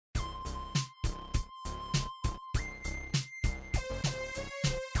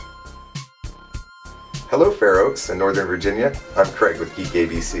Hello Fairoaks in Northern Virginia, I'm Craig with Geek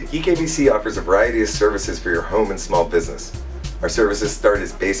ABC. Geek ABC offers a variety of services for your home and small business. Our services start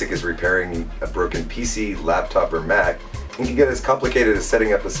as basic as repairing a broken PC, laptop, or Mac, and can get as complicated as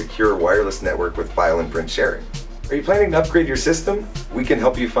setting up a secure wireless network with file and print sharing. Are you planning to upgrade your system? We can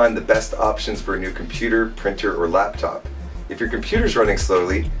help you find the best options for a new computer, printer, or laptop. If your computer's running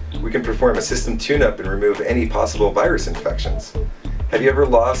slowly, we can perform a system tune-up and remove any possible virus infections. Have you ever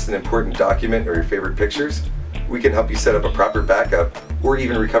lost an important document or your favorite pictures? We can help you set up a proper backup or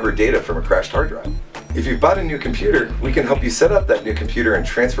even recover data from a crashed hard drive. If you've bought a new computer, we can help you set up that new computer and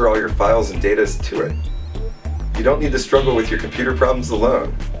transfer all your files and data to it. You don't need to struggle with your computer problems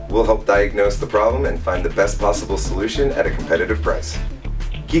alone. We'll help diagnose the problem and find the best possible solution at a competitive price.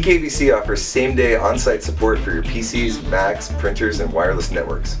 Geek ABC offers same-day on-site support for your PCs, Macs, printers, and wireless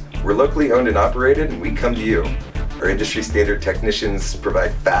networks. We're locally owned and operated, and we come to you. Our industry-standard technicians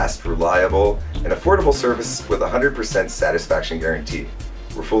provide fast, reliable, and affordable service with a 100% satisfaction guarantee.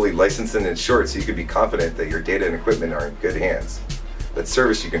 We're fully licensed and insured, so you can be confident that your data and equipment are in good hands. That's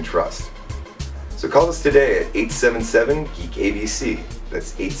service you can trust. So call us today at 877-GEEK-ABC.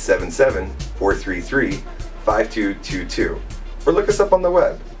 That's 877-433-5222. Or look us up on the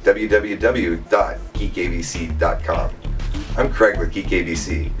web, www.geekabc.com. I'm Craig with Geek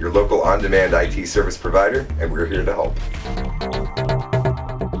ABC, your local on-demand IT service provider, and we're here to help.